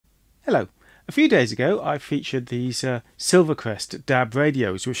Hello. A few days ago I featured these Silvercrest DAB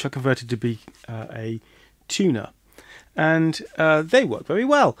radios, which I converted to be a tuner, and they work very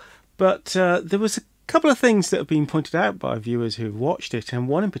well, but there was a couple of things that have been pointed out by viewers who have watched it, and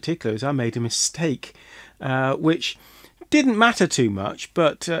one in particular is I made a mistake which didn't matter too much,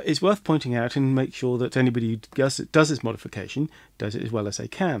 but is worth pointing out and make sure that anybody who does this modification does it as well as they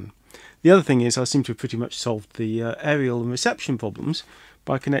can. The other thing is I seem to have pretty much solved the aerial and reception problems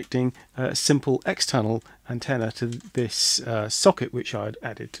by connecting a simple external antenna to this socket which I'd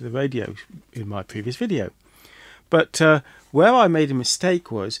added to the radio in my previous video. But where I made a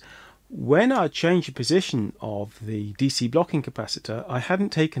mistake was when I changed the position of the DC blocking capacitor, I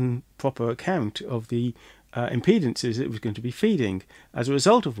hadn't taken proper account of the impedances it was going to be feeding, as a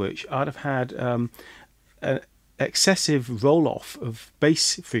result of which I'd have had an excessive roll-off of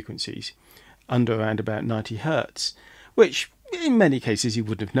bass frequencies under around about 90 Hertz, which in many cases you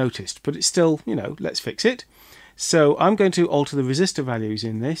wouldn't have noticed, but it's still, you know, let's fix it. So I'm going to alter the resistor values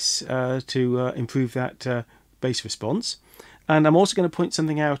in this to improve that bass response, and I'm also going to point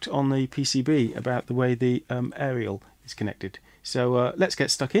something out on the PCB about the way the aerial is connected. So let's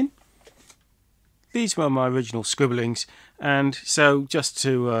get stuck in. These were my original scribblings, and so just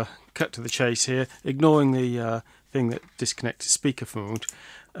to cut to the chase here, ignoring the thing that disconnects the speaker from it,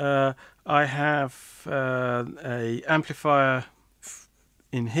 I have a amplifier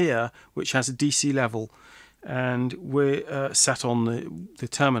in here which has a DC level, and we're sat on the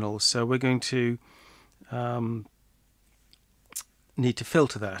terminals, so we're going to need to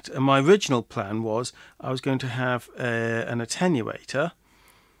filter that. And my original plan was I was going to have an attenuator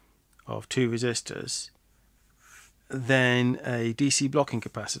of 2 resistors, then a DC blocking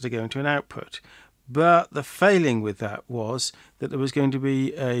capacitor going to an output. But the failing with that was that there was going to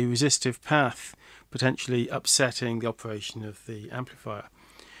be a resistive path potentially upsetting the operation of the amplifier.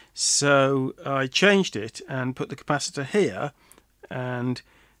 So I changed it and put the capacitor here, and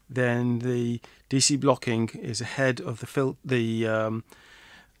then the DC blocking is ahead of the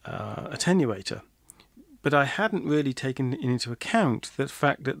attenuator. But I hadn't really taken into account the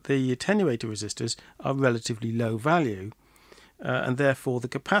fact that the attenuator resistors are relatively low value, and therefore the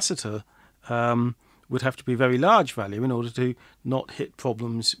capacitor would have to be very large value in order to not hit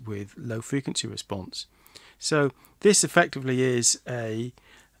problems with low frequency response. So this effectively is a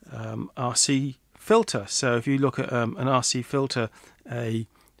RC filter. So if you look at an RC filter, a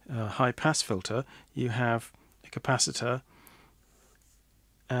high pass filter, you have a capacitor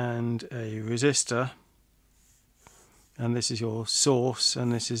and a resistor, and this is your source,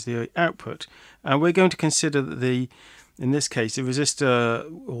 and this is the output. And we're going to consider that in this case, the resistor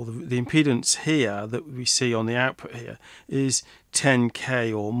or the impedance here that we see on the output here is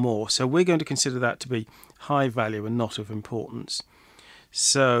 10k or more. So we're going to consider that to be high value and not of importance.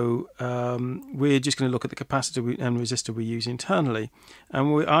 So we're just going to look at the capacitor and resistor we use internally.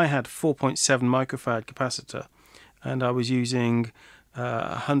 And I had 4.7 microfarad capacitor, and I was using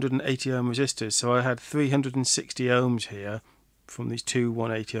 180 ohm resistors, so I had 360 ohms here from these two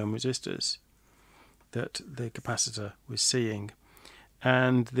 180 ohm resistors that the capacitor was seeing.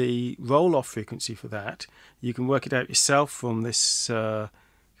 And the roll-off frequency for that, you can work it out yourself from this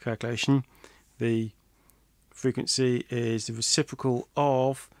calculation. The frequency is the reciprocal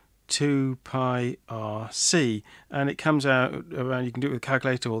of 2 pi RC, and it comes out around, you can do it with a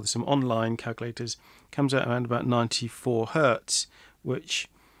calculator or there's some online calculators, comes out around about 94 Hertz, which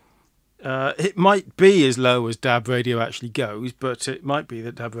it might be as low as DAB radio actually goes, but it might be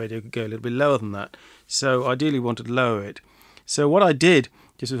that DAB radio could go a little bit lower than that. So ideally wanted to lower it. So what I did,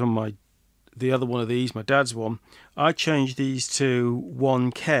 just as on the other one of these, my dad's one, I changed these to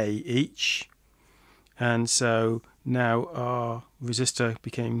 1k each, and so now our resistor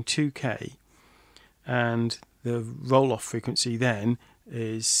became 2k, and the roll-off frequency then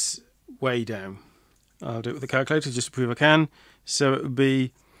is way down. I'll do it with the calculator just to prove I can. So it would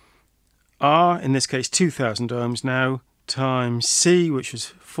be R, in this case 2000 ohms now, times C, which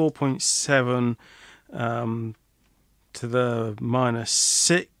was 4.7 to the minus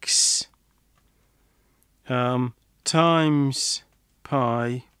 6, times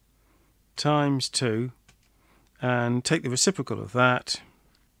pi times 2, and take the reciprocal of that,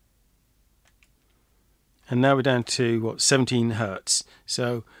 and now we're down to what, 17 Hertz.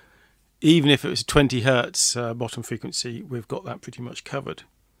 So even if it was 20 Hertz bottom frequency, we've got that pretty much covered.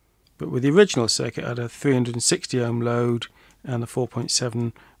 But with the original circuit, I had a 360 ohm load and the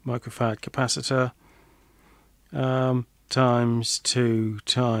 4.7 microfarad capacitor, times 2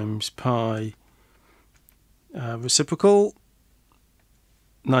 times pi reciprocal,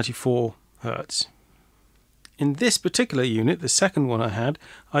 94 Hertz. in this particular unit, the second one I had,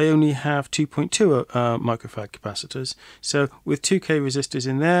 I only have 2.2 microfarad capacitors. So with 2K resistors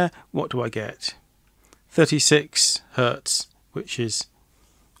in there, what do I get? 36 Hertz, which is,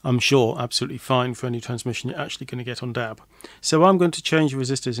 I'm sure, absolutely fine for any transmission you're actually going to get on DAB. So I'm going to change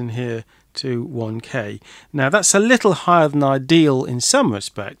resistors in here to 1K. Now that's a little higher than ideal in some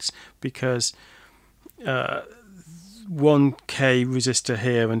respects, because 1K resistor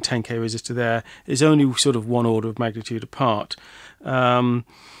here and 10K resistor there is only sort of one order of magnitude apart.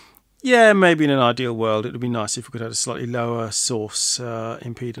 Yeah, maybe in an ideal world it would be nice if we could have a slightly lower source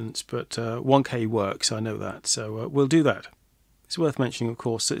impedance, but 1K works, I know that, so we'll do that. It's worth mentioning, of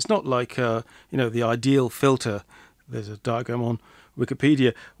course, that it's not like you know, the ideal filter. There's a diagram on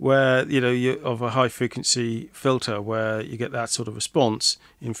Wikipedia where, you know, you of a high frequency filter where you get that sort of response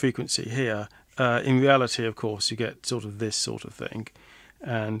in frequency here. In reality, of course, you get sort of this sort of thing,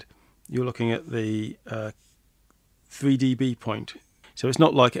 and you're looking at the 3 dB point. So it's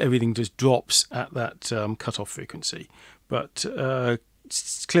not like everything just drops at that cutoff frequency, but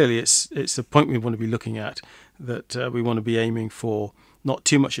clearly it's the point we want to be looking at, that we want to be aiming for not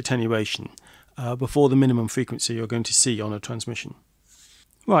too much attenuation before the minimum frequency you're going to see on a transmission.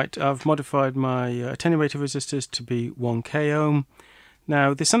 Right, I've modified my attenuator resistors to be 1K ohm.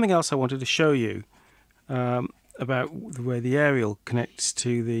 Now there's something else I wanted to show you about the way the aerial connects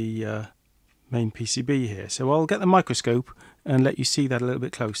to the main PCB here. So I'll get the microscope and let you see that a little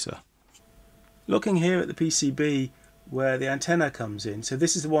bit closer. Looking here at the PCB where the antenna comes in, so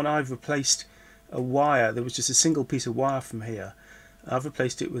this is the one I've replaced a wire. There was just a single piece of wire from here. I've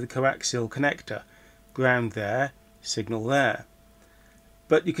replaced it with a coaxial connector. Ground there, signal there.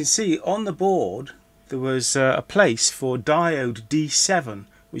 But you can see on the board there was a place for diode D7,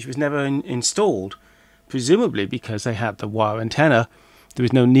 which was never installed, presumably because they had the wire antenna. There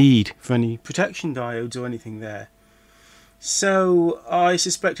was no need for any protection diodes or anything there. So I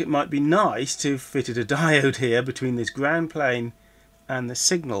suspect it might be nice to have fitted a diode here between this ground plane and the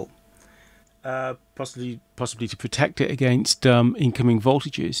signal, possibly to protect it against incoming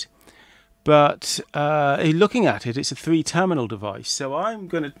voltages. But looking at it, it's a 3-terminal device, so I'm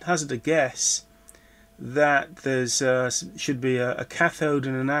going to hazard a guess that there's should be a cathode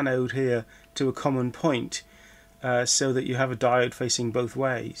and an anode here to a common point, so that you have a diode facing both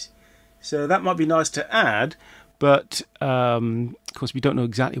ways. So that might be nice to add, but of course we don't know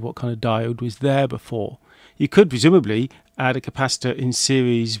exactly what kind of diode was there before. You could presumably add a capacitor in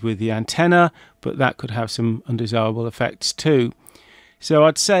series with the antenna, but that could have some undesirable effects too. So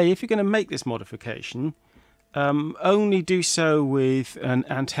I'd say if you're going to make this modification, only do so with an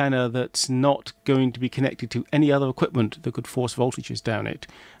antenna that's not going to be connected to any other equipment that could force voltages down it.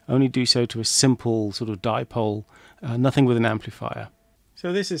 Only do so to a simple sort of dipole, nothing with an amplifier.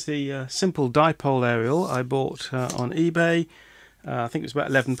 So this is the simple dipole aerial I bought on eBay. I think it was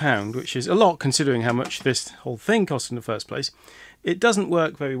about £11, which is a lot considering how much this whole thing cost in the first place. It doesn't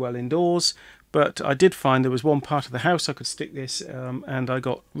work very well indoors, but I did find there was one part of the house I could stick this, and I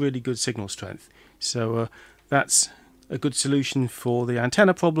got really good signal strength. So that's a good solution for the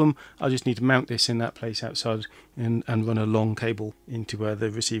antenna problem. I just need to mount this in that place outside and run a long cable into where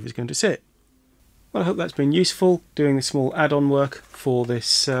the receiver is going to sit. Well, I hope that's been useful, doing the small add-on work for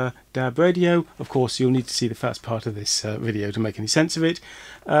this DAB radio. Of course, you'll need to see the first part of this video to make any sense of it.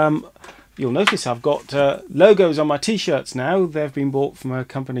 You'll notice I've got logos on my t-shirts now. They've been bought from a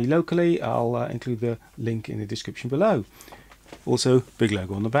company locally. I'll include the link in the description below. Also, big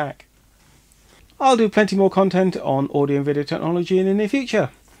logo on the back. I'll do plenty more content on audio and video technology in the near future.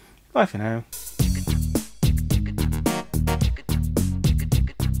 Bye for now.